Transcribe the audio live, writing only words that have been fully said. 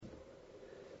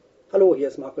Hallo, hier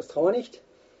ist Markus Trauernicht.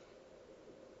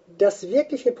 Das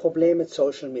wirkliche Problem mit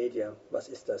Social Media, was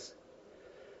ist das?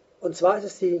 Und zwar ist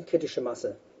es die kritische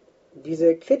Masse.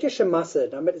 Diese kritische Masse,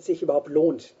 damit es sich überhaupt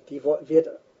lohnt, die wird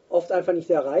oft einfach nicht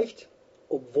erreicht,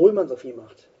 obwohl man so viel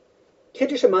macht.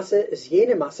 Kritische Masse ist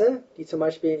jene Masse, die zum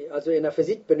Beispiel also in der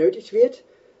Physik benötigt wird,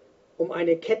 um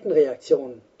eine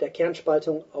Kettenreaktion der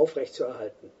Kernspaltung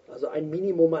aufrechtzuerhalten. Also ein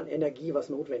Minimum an Energie, was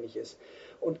notwendig ist.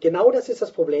 Und genau das ist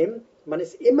das Problem. Man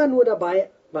ist immer nur dabei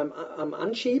am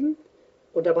Anschieben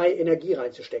und dabei Energie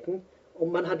reinzustecken.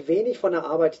 Und man hat wenig von der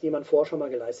Arbeit, die man vorher schon mal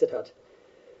geleistet hat.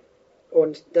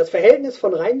 Und das Verhältnis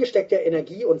von reingesteckter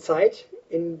Energie und Zeit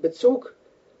in Bezug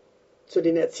zu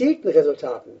den erzielten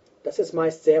Resultaten, das ist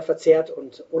meist sehr verzerrt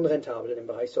und unrentabel im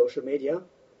Bereich Social Media.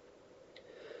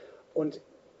 Und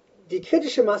die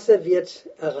kritische Masse wird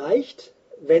erreicht,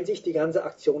 wenn sich die ganze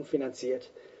Aktion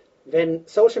finanziert. Wenn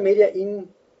Social Media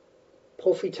Ihnen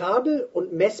profitabel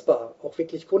und messbar auch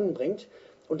wirklich Kunden bringt.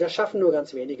 Und das schaffen nur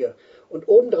ganz wenige. Und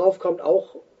obendrauf kommt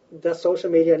auch, dass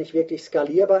Social Media nicht wirklich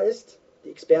skalierbar ist.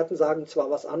 Die Experten sagen zwar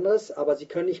was anderes, aber sie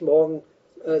können nicht morgen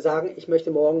sagen, ich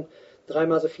möchte morgen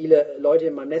 3-mal so viele Leute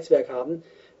in meinem Netzwerk haben.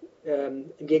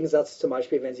 Im Gegensatz zum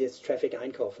Beispiel, wenn sie jetzt Traffic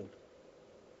einkaufen.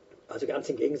 Also ganz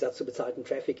im Gegensatz zu bezahltem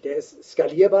Traffic. Der ist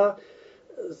skalierbar,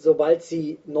 sobald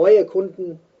Sie neue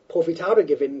Kunden profitabel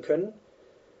gewinnen können.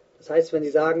 Das heißt, wenn Sie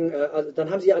sagen, also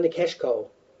dann haben Sie eine Cash-Cow.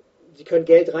 Sie können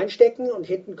Geld reinstecken und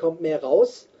hinten kommt mehr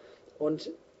raus.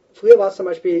 Und früher war es zum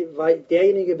Beispiel, war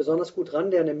derjenige besonders gut dran,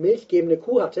 der eine milchgebende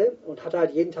Kuh hatte und hatte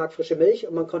halt jeden Tag frische Milch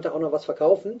und man konnte auch noch was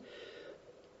verkaufen.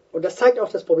 Und das zeigt auch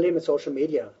das Problem mit Social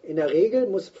Media. In der Regel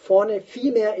muss vorne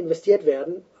viel mehr investiert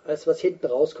werden, als was hinten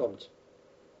rauskommt.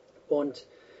 Und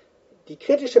die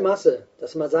kritische Masse,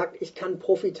 dass man sagt, ich kann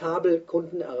profitabel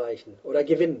Kunden erreichen oder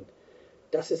gewinnen,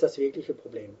 das ist das wirkliche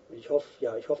Problem. Ich hoffe,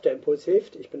 der Impuls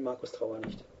hilft. Ich bin Markus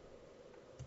Trauernicht.